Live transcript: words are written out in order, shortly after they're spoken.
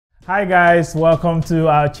Hi guys, welcome to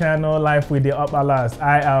our channel Life with the Okpalas.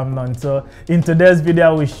 I am Nonto. In today's video,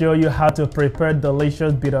 I will show you how to prepare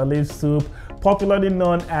delicious bitter leaf soup, popularly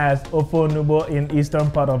known as Ofe Onugbu in eastern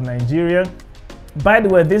part of Nigeria. By the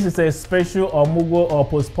way, this is a special Omugbo or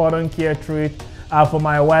postpartum care treat for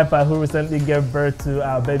my wife who recently gave birth to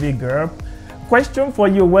a baby girl. Question for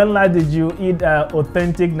you: when last did you eat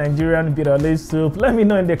authentic Nigerian bitter leaf soup? Let me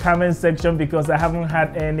know in the comment section because I haven't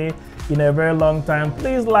had any in a very long time.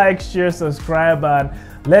 Please like, share, subscribe, and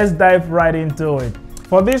let's dive right into it.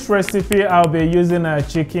 For this recipe, I'll be using a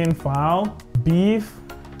chicken fowl, beef,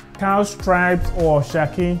 cow stripes or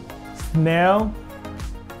shaki, snail,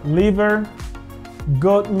 liver,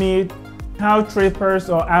 goat meat, cow tripas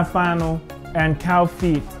or afano, and cow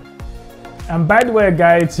feet. And by the way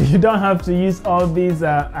guys, you don't have to use all these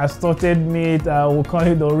assorted meat, we'll call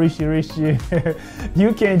it orishi.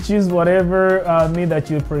 You can choose whatever meat that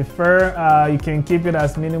you prefer. You can keep it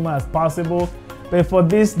as minimal as possible. But for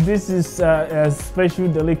this is a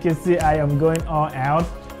special delicacy. I am going all out.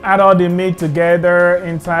 Add all the meat together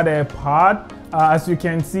inside a pot, as you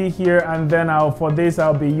can see here. And then for this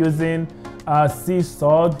I'll be using sea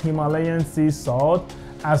salt, Himalayan sea salt,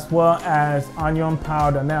 as well as onion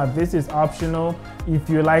powder. Now this is optional. If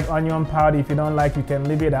you like onion powder, if you don't like, you can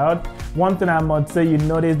leave it out. One thing I must say, you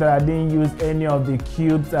notice that I didn't use any of the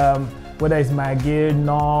cubes, whether it's Maggi,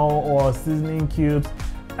 Knorr, or seasoning cubes.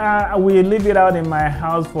 We leave it out in my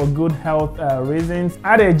house for good health reasons.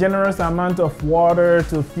 Add a generous amount of water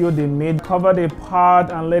to fill the meat. Cover the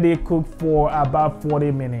pot and let it cook for about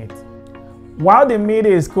 40 minutes. While the meat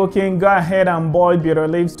is cooking, go ahead and boil bitter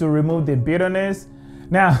leaves to remove the bitterness.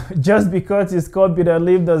 Now, just because it's called bitter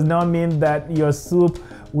leaf does not mean that your soup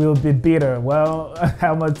will be bitter. Well,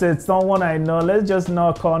 I must say, someone I know, let's just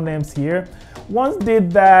not call names here, once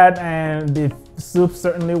did that and the soup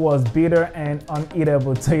certainly was bitter and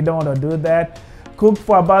uneatable. So you don't want to do that. Cook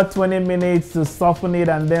for about 20 minutes to soften it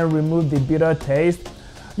and then remove the bitter taste.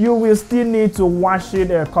 You will still need to wash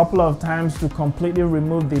it a couple of times to completely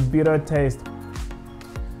remove the bitter taste.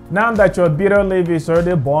 Now that your bitter leaf is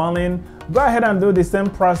already boiling, go ahead and do the same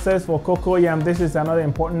process for cocoa yam. This is another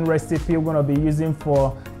important recipe we're going to be using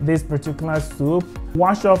for this particular soup.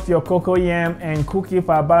 Wash off your cocoa yam and cook it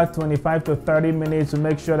for about 25 to 30 minutes to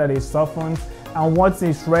make sure that it softens. And once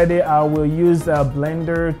it's ready, I will use a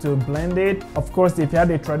blender to blend it. Of course, if you have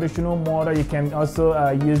a traditional mortar, you can also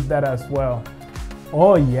use that as well.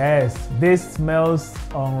 Oh yes, this smells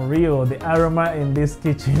unreal. The aroma in this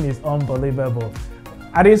kitchen is unbelievable.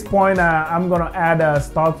 At this point, I'm going to add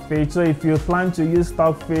stockfish. So if you plan to use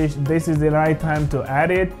stockfish, this is the right time to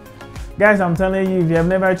add it. Guys, I'm telling you, if you have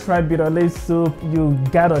never tried bitter leaf soup, you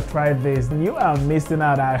gotta try this. You are missing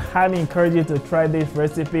out. I highly encourage you to try this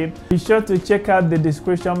recipe. Be sure to check out the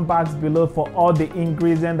description box below for all the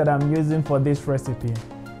ingredients that I'm using for this recipe.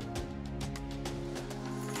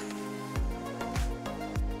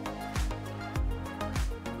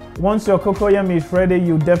 Once your cocoa yam is ready,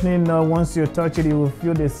 you definitely know once you touch it, you will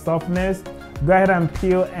feel the softness. Go ahead and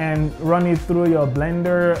peel and run it through your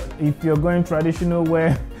blender. If you're going traditional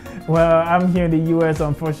way, well, I'm here in the US,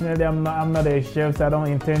 unfortunately, I'm not a chef, so I don't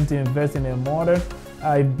intend to invest in a mortar.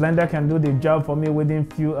 A blender can do the job for me within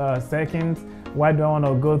few seconds. Why do I want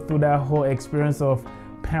to go through that whole experience of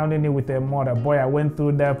pounding it with a mortar? Boy, I went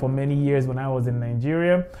through that for many years when I was in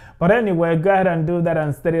Nigeria. But anyway, go ahead and do that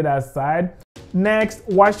and set it aside. Next,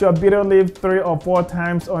 wash your bitter leaf 3 or 4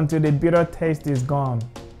 times until the bitter taste is gone.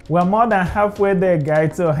 We're more than halfway there,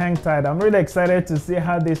 guys, so hang tight. I'm really excited to see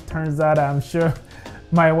how this turns out. I'm sure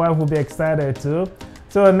my wife will be excited too.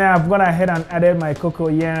 So now I've gone ahead and added my cocoa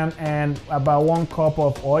yam and about 1 cup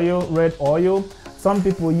of oil, red oil. Some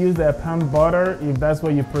people use the palm butter if that's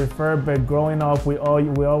what you prefer, but growing up we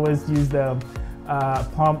always use the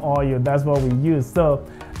palm oil. That's what we use. So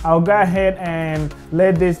I'll go ahead and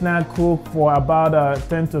let this now cook for about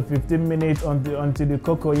 10 to 15 minutes until the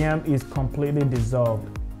cocoa yam is completely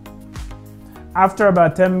dissolved. After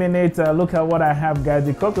about 10 minutes, look at what I have, guys.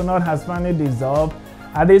 The coconut has finally dissolved.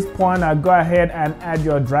 At this point, I'll go ahead and add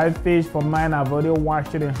your dried fish. For mine, I've already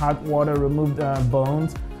washed it in hot water, removed the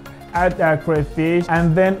bones. Add crayfish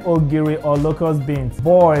and then ogiri or locust beans.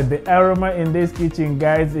 Boy, the aroma in this kitchen,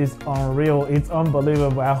 guys, is unreal. It's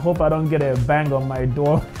unbelievable. I hope I don't get a bang on my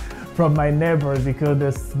door from my neighbors because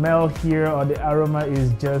the smell here or the aroma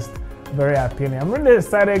is just very appealing. I'm really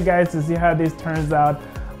excited, guys, to see how this turns out.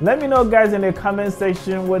 Let me know, guys, in the comment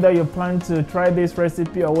section whether you plan to try this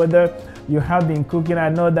recipe or whether you have been cooking. I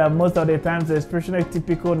know that most of the times, especially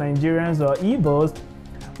typical Nigerians or Igbos,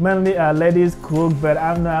 mainly ladies cook, but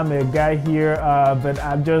I'm a guy here, but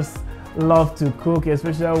I just love to cook,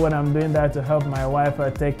 especially when I'm doing that to help my wife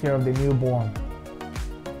take care of the newborn.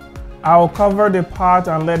 I'll cover the pot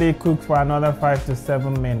and let it cook for another 5 to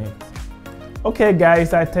 7 minutes. Okay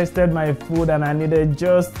guys, I tested my food and I needed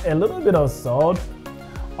just a little bit of salt.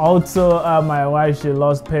 Also, my wife, she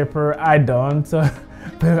loves pepper. I don't. So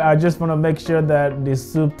I just want to make sure that the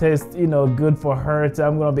soup tastes, good for her. So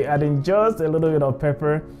I'm going to be adding just a little bit of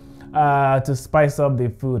pepper to spice up the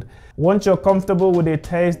food. Once you're comfortable with the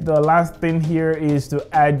taste, the last thing here is to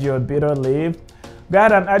add your bitter leaf. Go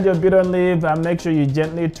ahead and add your bitter leaf and make sure you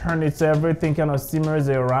gently turn it so everything kind of simmers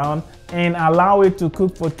around, and allow it to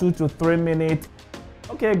cook for 2 to 3 minutes.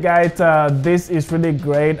 Okay guys, this is really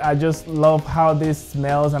great. I just love how this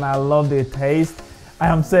smells and I love the taste. I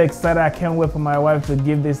am so excited. I can't wait for my wife to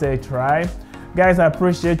give this a try. Guys, I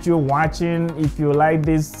appreciate you watching. If you like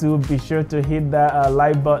this soup, be sure to hit that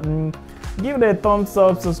like button. Give it a thumbs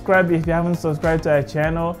up. Subscribe if you haven't subscribed to our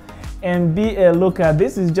channel. And be a looker.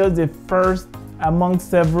 This is just the first among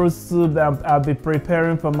several soups that I'll be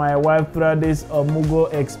preparing for my wife throughout this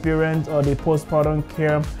Onugbu experience, or the postpartum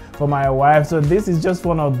care for my wife. So this is just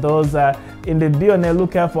one of those. Be on the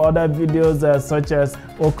lookout for other videos such as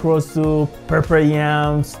okra soup, pepper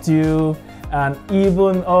yam stew, and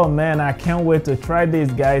even, oh man, I can't wait to try this,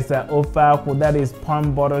 guys. Ofe Onugbu, that is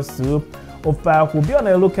palm butter soup. Ofe Onugbu. Be on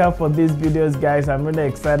the lookout for these videos, guys. I'm really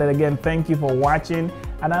excited. Again, thank you for watching,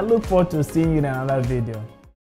 and I look forward to seeing you in another video.